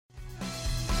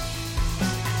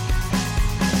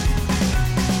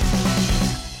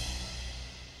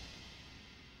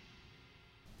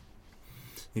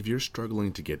If you're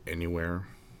struggling to get anywhere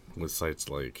with sites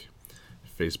like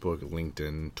Facebook,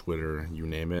 LinkedIn, Twitter, you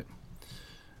name it,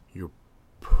 your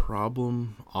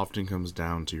problem often comes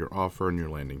down to your offer and your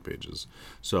landing pages.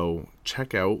 So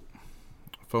check out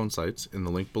Phone Sites in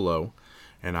the link below,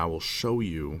 and I will show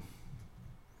you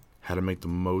how to make the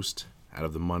most out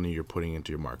of the money you're putting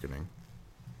into your marketing.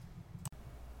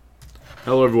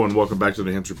 Hello everyone, welcome back to the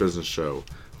New Hampshire Business Show.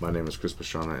 My name is Chris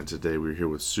Pastrana, and today we're here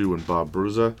with Sue and Bob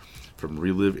Bruza from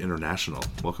Relive International.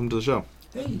 Welcome to the show.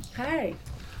 Hey. Hi.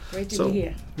 Great to be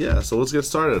here. Yeah, so let's get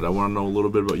started. I want to know a little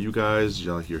bit about you guys,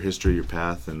 like your history, your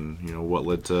path, and what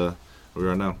led to where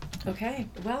we are now. Okay.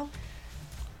 Well,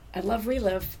 I love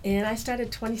Relive, and I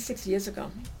started 26 years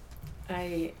ago.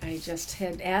 I just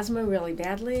had asthma really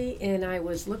badly, and I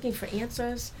was looking for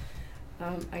answers.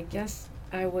 I guess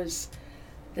I was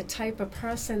the type of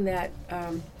person that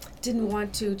didn't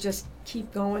want to just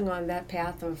keep going on that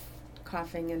path of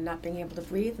coughing and not being able to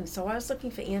breathe, and so I was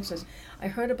looking for answers. I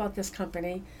heard about this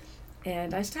company,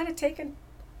 and I started taking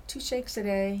 2 shakes a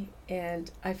day, and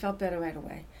I felt better right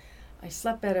away. I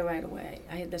slept better right away.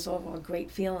 I had this overall great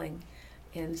feeling,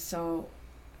 and so,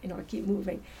 I keep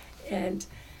moving. And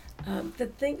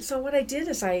so what I did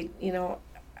is I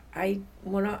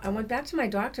went back to my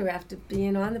doctor after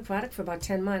being on the product for about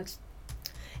 10 months,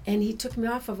 and he took me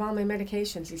off of all my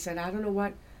medications. He said, I don't know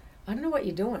what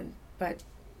you're doing, but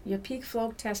your peak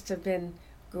flow tests have been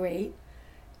great,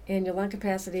 and your lung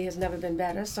capacity has never been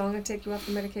better, so I'm going to take you off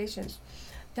the medications.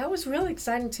 That was really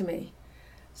exciting to me.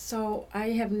 So I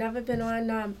have never been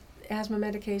on asthma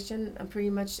medication. I'm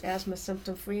pretty much asthma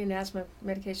symptom-free and asthma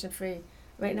medication-free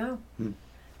right now.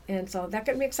 And so that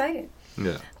got me excited.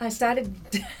 Yeah. I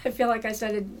feel like I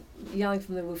started yelling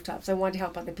from the rooftops. I wanted to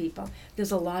help other people.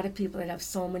 There's a lot of people that have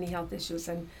so many health issues,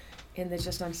 and they're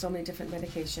just on so many different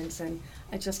medications. And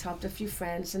I just helped a few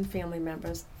friends and family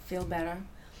members feel better.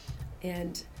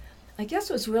 And I guess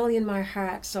it was really in my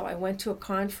heart. So I went to a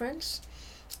conference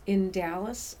in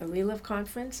Dallas, a Relive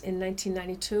conference in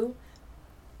 1992.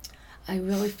 I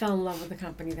really fell in love with the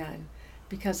company then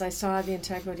because I saw the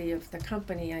integrity of the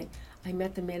company. I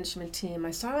met the management team.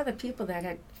 I saw other people that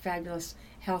had fabulous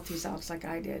health results like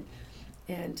I did.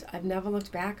 And I've never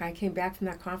looked back. I came back from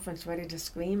that conference ready to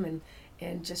scream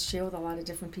and just share with a lot of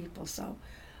different people. So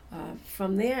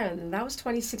from there, and that was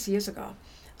 26 years ago.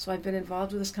 So I've been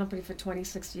involved with this company for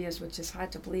 26 years, which is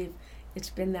hard to believe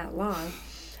it's been that long.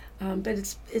 But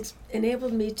it's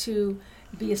enabled me to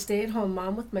be a stay-at-home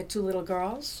mom with my 2 little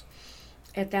girls.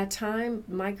 At that time,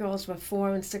 my girls were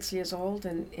 4 and 6 years old,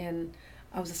 and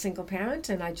I was a single parent,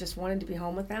 and I just wanted to be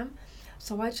home with them.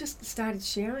 So I just started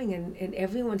sharing, and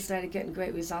everyone started getting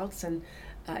great results, and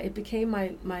it became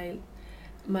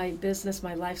my business,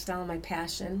 my lifestyle, my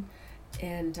passion.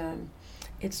 And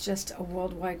it's just a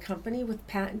worldwide company with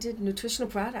patented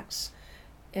nutritional products.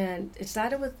 And it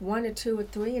started with 1 or 2 or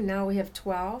 3, and now we have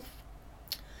 12.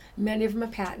 Many of them are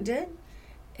patented,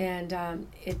 and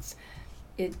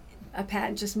a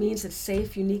patent just means it's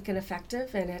safe, unique, and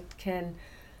effective, and it can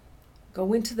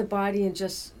go into the body and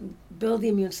just build the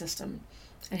immune system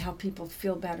and help people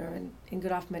feel better and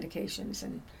get off medications.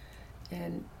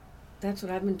 And that's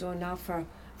what I've been doing now for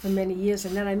many years.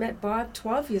 And then I met Bob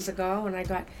 12 years ago, and I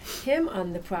got him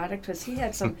on the product because he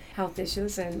had some health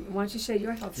issues. And why don't you share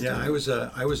your health story? Yeah,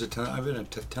 I've been a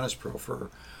tennis pro for,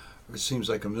 it seems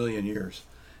like, a million years,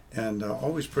 and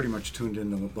always pretty much tuned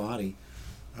into the body.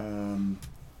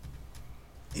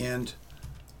 And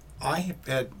I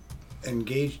had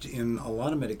engaged in a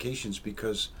lot of medications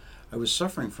because I was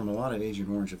suffering from a lot of Agent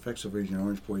Orange, effects of Agent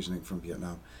Orange poisoning from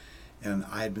Vietnam. And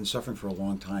I had been suffering for a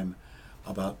long time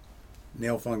about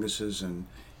nail funguses and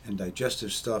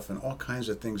digestive stuff and all kinds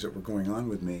of things that were going on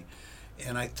with me.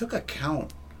 And I took a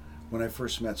count when I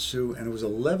first met Sue, and it was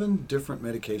 11 different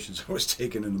medications I was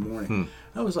taking in the morning.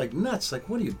 I was like nuts, like,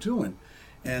 what are you doing?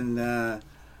 And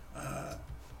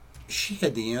she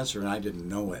had the answer, and I didn't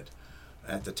know it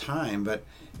at the time, but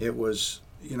it was,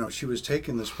 she was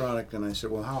taking this product, and I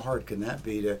said, well, how hard can that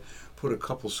be to put a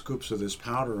couple scoops of this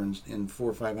powder in 4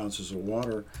 or 5 ounces of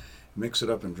water, mix it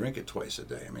up and drink it twice a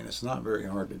day? I mean, it's not very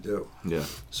hard to do. Yeah.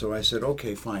 So I said,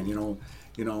 okay, fine,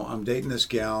 I'm dating this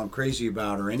gal, I'm crazy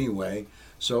about her anyway,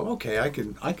 so okay, I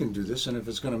can do this, and if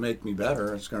it's going to make me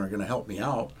better, it's going to help me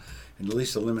out, and at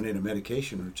least eliminate a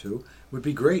medication or 2, would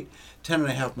be great.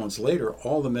 10.5 months later,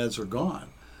 all the meds are gone.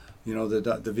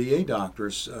 The VA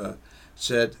doctors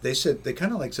said they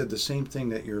kind of like said the same thing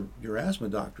that your asthma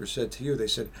doctor said to you. They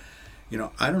said,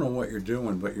 I don't know what you're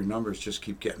doing, but your numbers just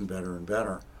keep getting better and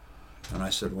better. And I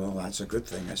said, well, that's a good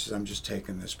thing. I said, I'm just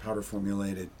taking this powder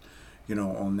formulated,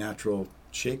 all natural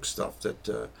shake stuff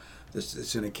that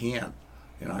it's in a can,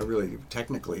 And I really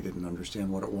technically didn't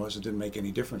understand what it was. It didn't make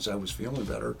any difference. I was feeling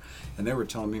better, and they were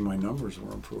telling me my numbers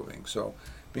were improving. So,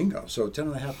 bingo. So 10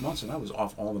 and a half months, and I was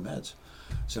off all the meds.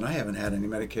 So, and I haven't had any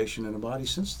medication in the body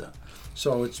since then.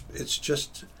 So it's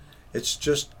just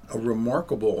a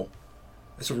remarkable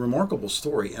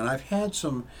story. And I've had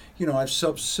some, I've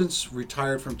since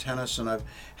retired from tennis, and I've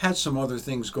had some other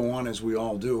things go on, as we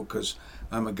all do, because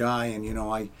I'm a guy,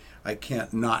 and I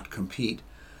can't not compete.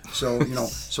 So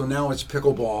so now it's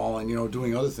pickleball and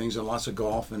doing other things, and lots of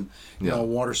golf and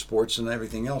water sports and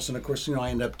everything else. And of course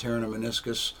I end up tearing a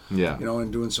meniscus,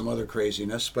 and doing some other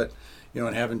craziness, but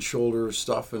and having shoulder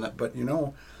stuff and that. But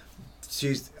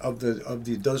see, of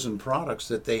the dozen products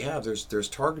that they have, there's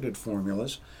targeted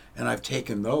formulas, and I've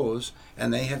taken those,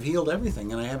 and they have healed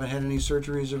everything, and I haven't had any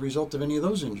surgery as a result of any of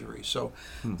those injuries. So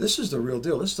this is the real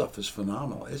deal. This stuff is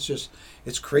phenomenal.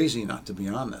 It's crazy not to be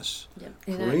on this. Yeah.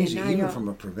 Crazy, even from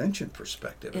a prevention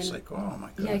perspective. It's like, oh my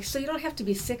God. Yeah, so you don't have to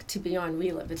be sick to be on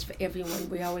Relive. It's for everyone.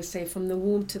 We always say from the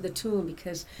womb to the tomb,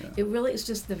 because it really is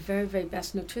just the very, very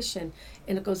best nutrition,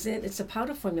 and it goes in. It's a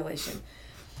powder formulation.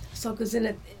 So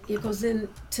it goes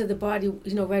into the body,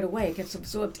 right away. It gets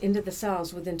absorbed into the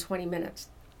cells within 20 minutes.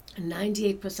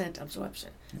 98% absorption,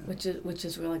 which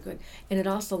is really good. And it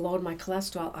also lowered my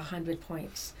cholesterol 100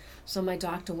 points. So my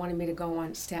doctor wanted me to go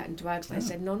on statin drugs, and I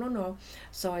said no.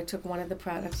 So I took one of the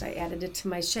products, I added it to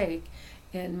my shake,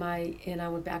 and I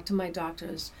went back to my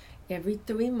doctors every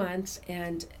 3 months,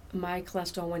 and my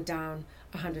cholesterol went down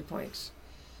 100 points.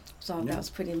 So that was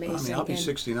pretty amazing. I'll be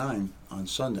 69 on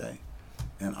Sunday,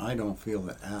 and I don't feel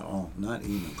it at all, not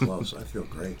even close. I feel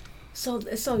great. So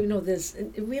this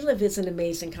Relive is an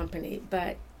amazing company,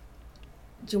 but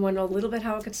do you want to know a little bit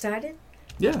how it got started?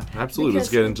 Yeah, absolutely. Let's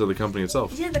get into the company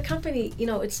itself. Yeah, the company,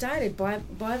 it started, Bob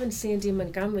and Sandy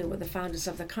Montgomery were the founders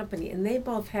of the company, and they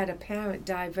both had a parent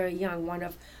die very young, one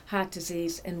of heart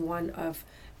disease and one of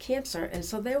cancer, and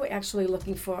so they were actually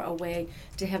looking for a way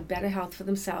to have better health for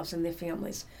themselves and their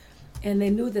families. And they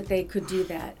knew that they could do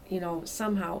that,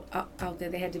 somehow out there.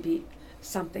 They had to be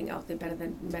something out there better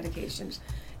than medications.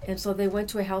 And so they went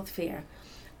to a health fair,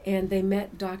 and they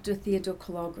met Dr. Theodore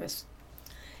Kalogris.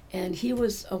 And he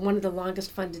was one of the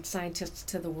longest funded scientists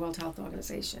to the World Health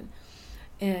Organization.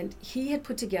 And he had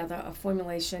put together a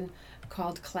formulation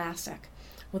called Classic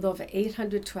with over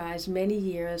 800 tries, many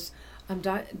years.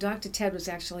 Dr. Ted was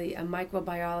actually a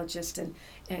microbiologist,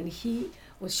 and he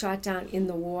was shot down in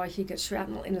the war. He got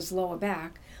shrapnel in his lower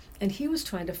back, and he was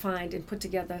trying to find and put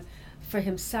together for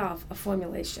himself a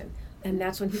formulation. And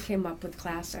that's when he came up with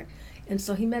Classic. And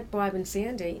so he met Bob and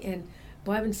Sandy, and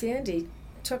Bob and Sandy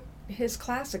took his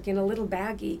Classic in a little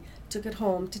baggie, took it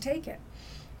home to take it,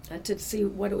 to see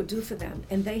what it would do for them.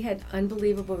 And they had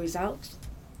unbelievable results.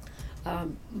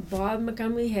 Bob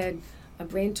Montgomery had a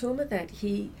brain tumor that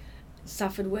he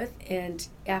suffered with, and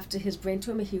after his brain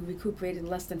tumor, he recuperated in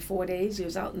less than 4 days. He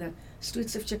was out in the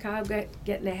streets of Chicago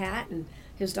getting a hat, and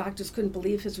his doctors couldn't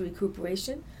believe his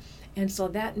recuperation. And so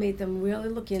that made them really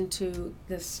look into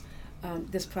this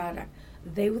product.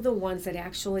 They were the ones that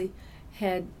actually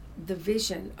had the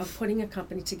vision of putting a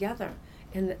company together,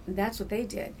 and that's what they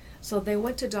did. So they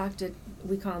went to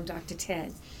we call him Dr.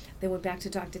 Ted. They went back to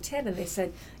Dr. Ted, and they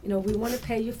said, we want to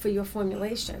pay you for your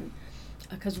formulation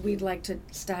because we'd like to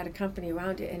start a company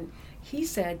around it. And he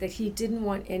said that he didn't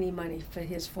want any money for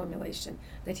his formulation,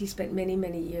 that he spent many,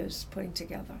 many years putting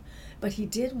together. But he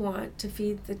did want to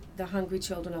feed the hungry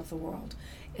children of the world.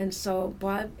 And so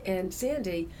Bob and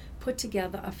Sandy put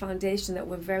together a foundation that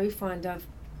we're very fond of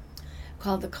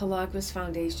called the Kalogris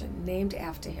Foundation, named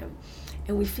after him.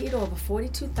 And we feed over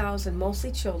 42,000,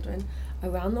 mostly children,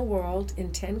 around the world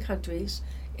in 10 countries,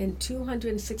 in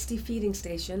 260 feeding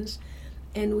stations.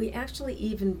 And we actually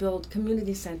even build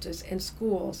community centers and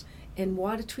schools and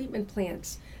water treatment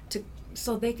plants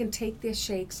so they can take their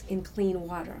shakes in clean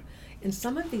water. And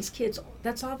some of these kids,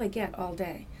 that's all they get all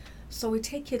day. So we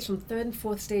take kids from 3rd and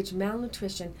 4th stage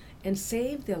malnutrition and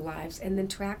save their lives and then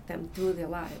track them through their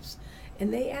lives.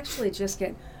 And they actually just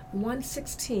get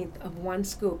 1/16 of one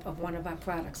scoop of one of our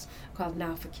products called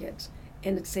Now for Kids,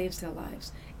 and it saves their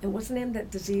lives. And what's the name of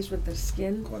that disease with the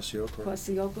skin?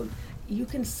 Kwashiorkor. You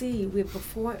can see with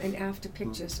before and after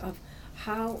pictures of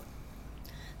how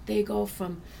they go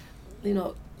from,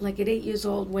 like at 8 years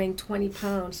old weighing 20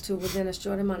 pounds to within a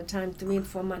short amount of time, 3 and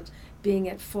 4 months, being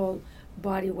at full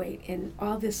body weight. And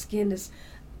all this skin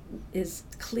is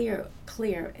clear,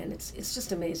 and it's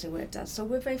just amazing what it does. So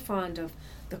we're very fond of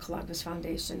the Kalogris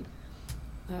Foundation.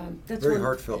 That's very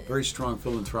heartfelt, very strong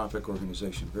philanthropic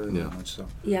organization, very much so.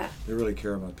 Yeah. They really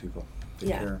care about people. They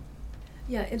care.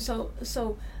 Yeah, and so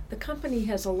the company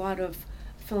has a lot of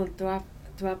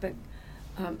philanthropic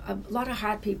a lot of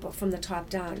heart people from the top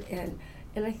down, and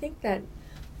I think that,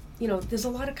 you know, there's a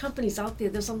lot of companies out there.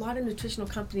 There's a lot of nutritional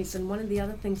companies, and one of the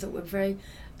other things that we're very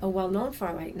well known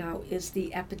for right now is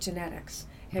the epigenetics.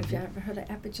 Have you ever heard of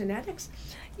epigenetics?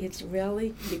 It's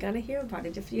really, you're going to hear about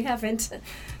it if you haven't,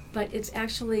 but it's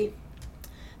actually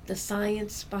the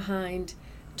science behind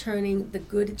turning the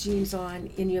good genes on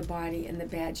in your body and the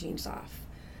bad genes off.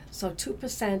 So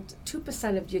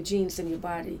 2% of your genes in your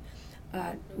body,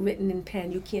 written in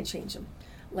pen, you can't change them,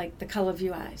 like the color of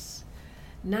your eyes.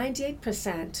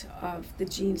 98% of the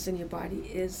genes in your body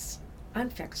is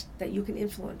unfixed, that you can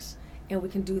influence, and we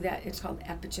can do that. It's called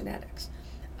epigenetics.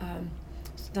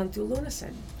 It's done through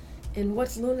Lunasin. And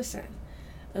what's Lunasin?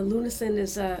 Lunasin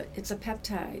is it's a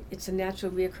peptide. It's a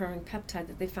natural reoccurring peptide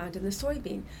that they found in the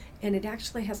soybean, and it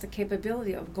actually has the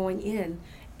capability of going in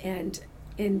and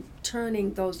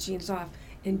turning those genes off.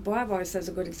 And Bob always says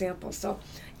a good example. So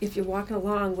if you're walking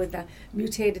along with a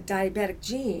mutated diabetic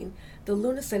gene, the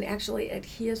Lunasin actually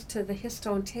adheres to the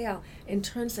histone tail and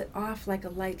turns it off like a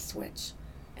light switch.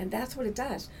 And that's what it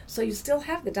does. So you still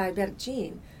have the diabetic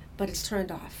gene, but it's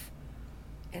turned off.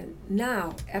 And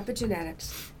now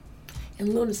epigenetics and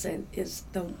Lunasin is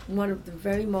one of the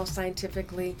very most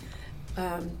scientifically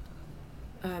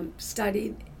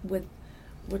studied with,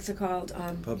 what's it called?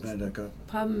 PubMed.gov.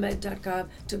 PubMed.gov,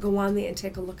 to go on there and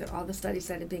take a look at all the studies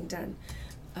that are being done.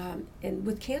 And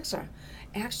with cancer,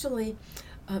 actually,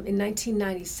 in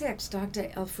 1996,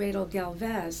 Dr. Alfredo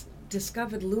Galvez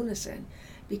discovered Lunasin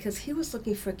because he was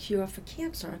looking for a cure for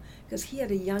cancer, because he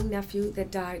had a young nephew that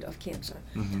died of cancer.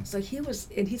 Mm-hmm. So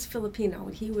he's Filipino,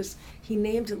 and he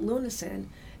named it Lunasin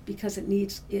because it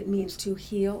means to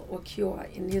heal or cure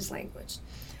in his language.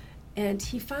 And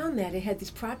he found that it had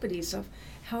these properties of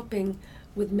helping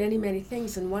with many, many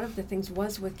things, and one of the things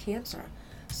was with cancer.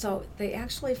 So they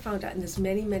actually found out, and there's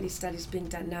many, many studies being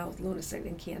done now with Lunasin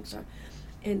in cancer.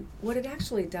 And what it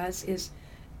actually does is,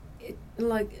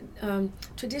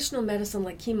 traditional medicine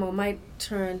like chemo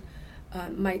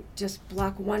might just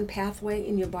block one pathway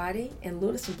in your body, and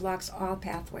Lunasin blocks all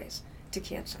pathways to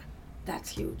cancer. That's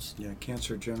huge. Yeah,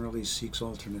 cancer generally seeks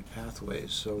alternate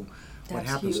pathways. So what That's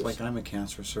happens, huge. like I'm a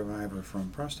cancer survivor from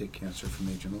prostate cancer from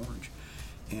Agent Orange,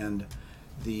 and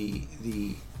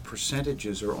the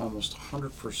percentages are almost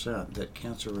 100% that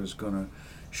cancer is going to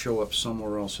show up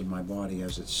somewhere else in my body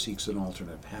as it seeks an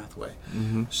alternate pathway.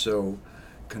 Mm-hmm. So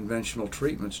conventional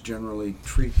treatments generally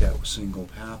treat that single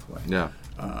pathway. Yeah.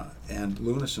 And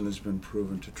Lunasin has been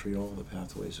proven to treat all the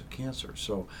pathways of cancer.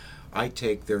 So I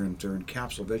take, they're in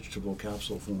vegetable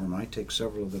capsule form. I take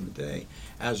several of them a day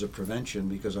as a prevention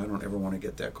because I don't ever want to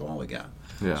get that call again.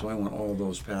 Yeah. So I want all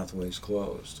those pathways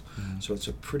closed. Mm-hmm. So it's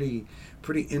a pretty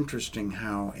interesting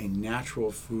how a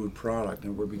natural food product,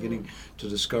 and we're beginning to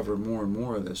discover more and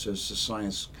more of this as the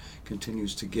science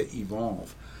continues to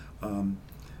evolve,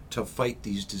 to fight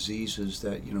these diseases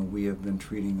that we have been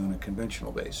treating on a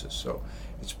conventional basis. So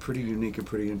it's pretty unique and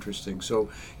pretty interesting. So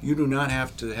you do not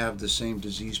have to have the same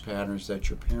disease patterns that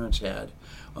your parents had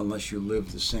unless you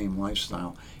live the same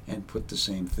lifestyle and put the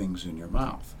same things in your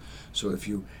mouth. So if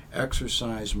you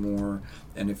exercise more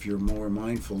and if you're more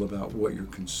mindful about what you're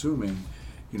consuming,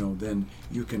 then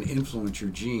you can influence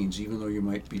your genes. Even though you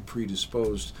might be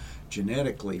predisposed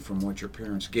genetically from what your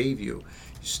parents gave you,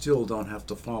 you still don't have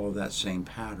to follow that same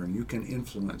pattern. You can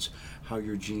influence how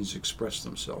your genes express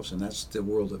themselves, and that's the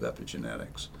world of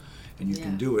epigenetics. And you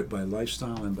can do it by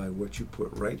lifestyle and by what you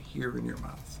put right here in your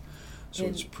mouth. So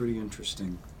it's pretty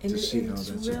interesting to see how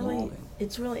that's evolving.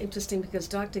 It's really interesting because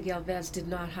Dr. Galvez didn't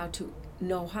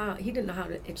know how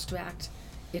to extract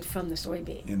it from the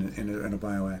soybean. In a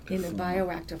bioactive form. In a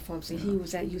bioactive form. So he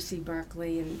was at UC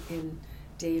Berkeley in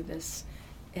Davis,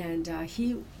 and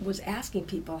he was asking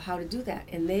people how to do that,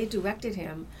 and they directed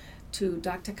him to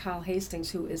Dr. Carl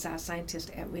Hastings, who is our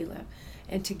scientist at Relive,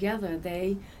 and together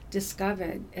they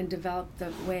discovered and developed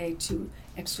the way to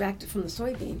extract it from the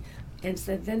soybean. And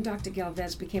so then Dr.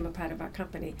 Galvez became a part of our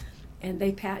company, and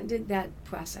they patented that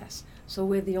process. So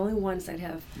we're the only ones that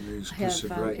have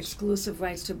exclusive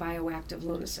rights to bioactive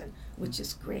Lunasin, which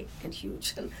is great and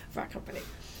huge for our company.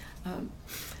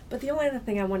 But the only other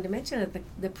thing I wanted to mention is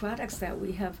the products that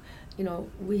we have.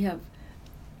 We have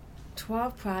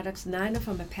 12 products, 9 of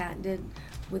them are patented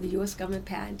with the U.S. government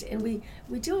patent, and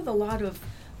we deal with a lot of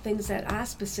things that are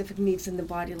specific needs in the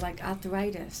body, like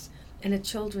arthritis, and a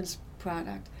children's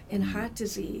product, and heart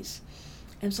disease.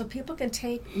 And so people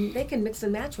they can mix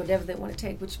and match whatever they want to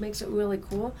take, which makes it really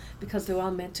cool because they're all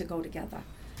meant to go together.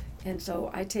 And so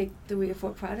I take 3 or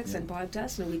 4 products, and Bob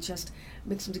does, and we just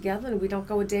mix them together, and we don't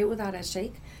go a day without a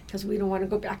shake because we don't want to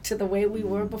go back to the way we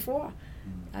were before.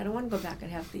 I don't want to go back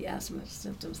and have the asthma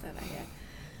symptoms that I had.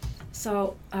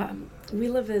 So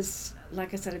Relive is,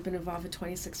 like I said, I've been involved for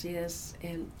 26 years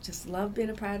and just love being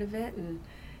a part of it,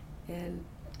 and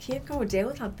can't go a day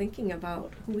without thinking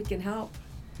about who we can help.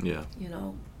 Yeah. You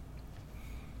know.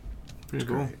 Pretty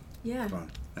cool. Great. Yeah.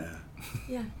 Fun. Yeah.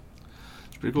 Yeah.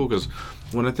 It's pretty cool because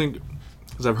when I think,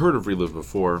 because I've heard of Relive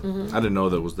before, Mhm. I didn't know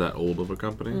that it was that old of a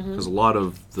company. Mhm. Because a lot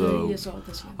of 30 years old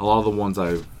this year. a lot of the ones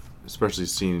I've especially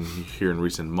seen here in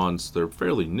recent months, they're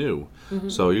fairly new.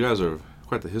 Mhm. So you guys are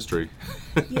quite the history.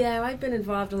 Yeah, I've been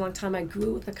involved a long time. I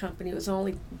grew with the company. It was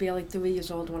only barely 3 years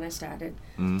old when I started.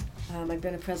 Mhm. I've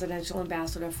been a presidential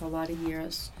ambassador for a lot of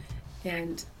years,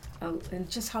 and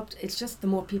just helped. It's just the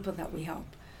more people that we help,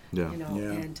 Yeah. you know.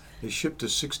 Yeah. And They ship to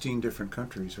 16 different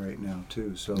countries right now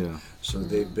too. So Yeah. so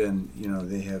they've been,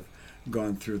 they have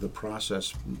gone through the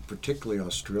process. Particularly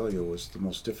Australia was the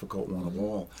most difficult one of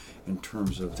all in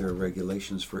terms of their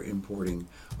regulations for importing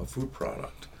a food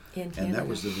product. in And Canada. that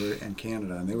was and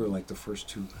Canada, and they were like the first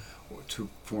two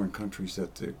foreign countries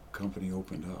that the company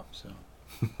opened up. So,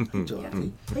 hey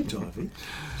Dorothy, hey Dorothy,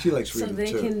 she likes So reading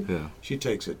they too. can, Yeah. She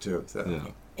takes it too. So. Yeah.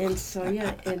 and so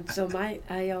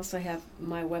I also have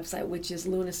my website, which is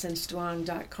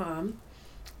lunasonstrong.com,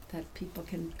 that people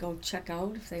can go check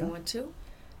out if they Yeah. want to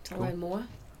Cool. learn more.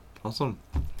 Awesome.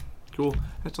 Cool.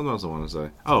 That's something else I want to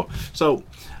say. Oh, so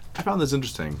I found this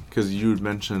interesting because you had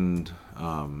mentioned,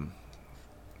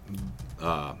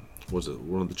 was it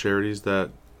one of the charities that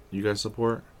you guys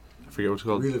support? I forget what it's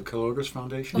called. Relive Calogres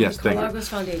Foundation. Yes, the thank you. Calogres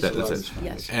Foundation. That's Calogres it. Foundation.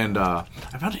 Yes. And I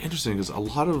found it interesting because a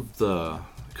lot of the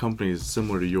companies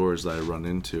similar to yours that I run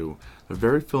into are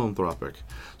very philanthropic.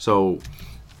 So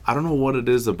I don't know what it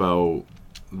is about.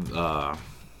 I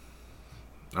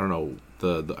don't know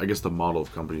the I guess the model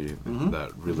of company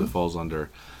that really falls under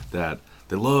that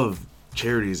they love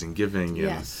charities and giving. And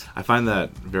Yes. I find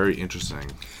that very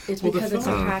interesting. It's Well, the because it's a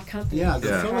fellow- crack company. Yeah, It's the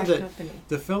a Yeah. fellow crack that company.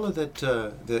 the fellow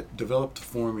that developed the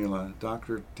formula,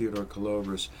 Dr. Theodore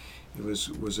Calogres,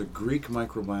 was a Greek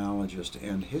microbiologist,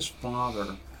 and his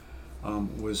father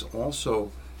was also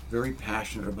very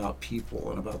passionate about people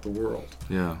and about the world.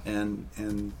 Yeah.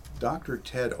 And Dr.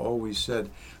 Ted always said,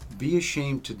 "Be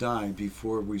ashamed to die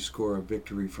before we score a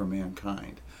victory for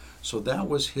mankind." So that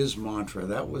was his mantra.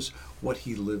 That was what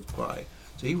he lived by.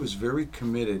 So he was very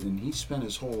committed, and he spent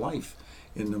his whole life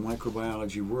in the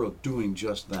microbiology world doing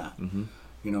just that. Mm-hmm.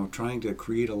 Trying to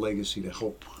create a legacy to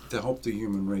help the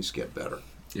human race get better.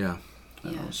 Yeah.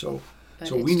 Yeah. So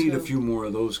But we it's need a true. few more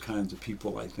of those kinds of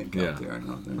people, I think, Yeah.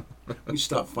 out there. We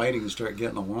stop fighting and start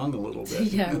getting along a little bit.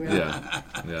 Yeah, really. Yeah.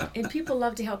 Yeah. And people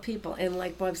love to help people. And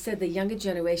like Bob said, the younger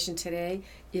generation today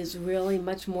is really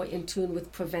much more in tune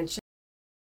with prevention.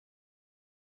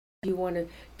 You want to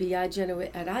be at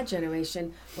our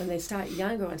generation when they start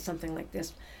younger on something like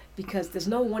this, because there's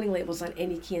no warning labels on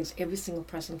any cans. Every single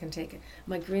person can take it.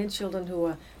 My grandchildren who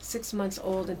are 6 months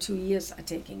old and 2 years are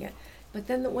taking it. But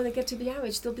then when they get to be our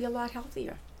age, they'll be a lot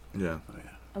healthier. Yeah. Oh,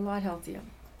 yeah. A lot healthier.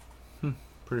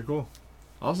 Pretty cool.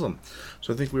 Awesome.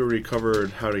 So I think we already covered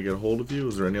how to get a hold of you.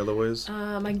 Is there any other ways?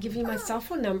 I can give you my cell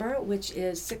phone number, which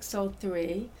is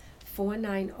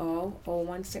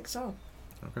 603-490-0160.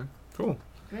 Okay. Cool.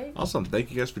 Great. Awesome.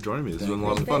 Thank you guys for joining me. This has been a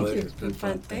lot of Thank fun. Thank you. It's It's been been fun.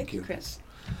 fun. Thank Thank you, you. Chris.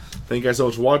 Thank you guys so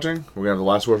much for watching. We're going to have the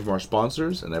last word from our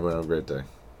sponsors, and everyone have a great day.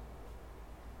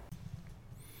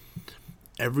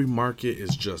 Every market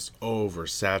is just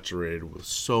oversaturated with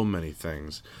so many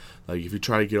things. Like if you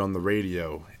try to get on the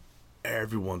radio,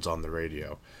 everyone's on the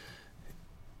radio.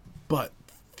 But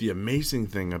the amazing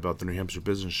thing about the New Hampshire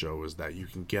Business Show is that you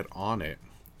can get on it,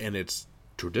 and it's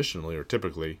traditionally or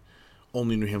typically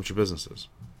only New Hampshire businesses.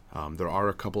 There are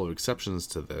a couple of exceptions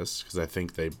to this because I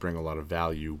think they bring a lot of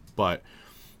value, but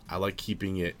I like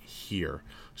keeping it here.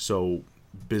 So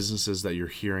businesses that you're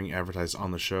hearing advertised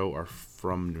on the show are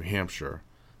from New Hampshire.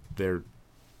 They're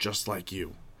just like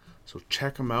you. So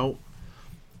check them out.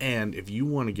 And if you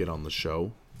want to get on the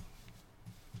show,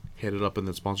 hit it up in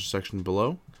the sponsor section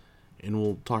below, and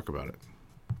we'll talk about it.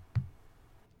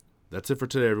 That's it for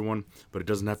today, everyone. But it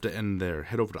doesn't have to end there.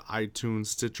 Head over to iTunes,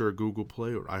 Stitcher, Google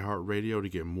Play, or iHeartRadio to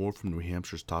get more from New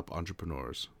Hampshire's top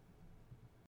entrepreneurs.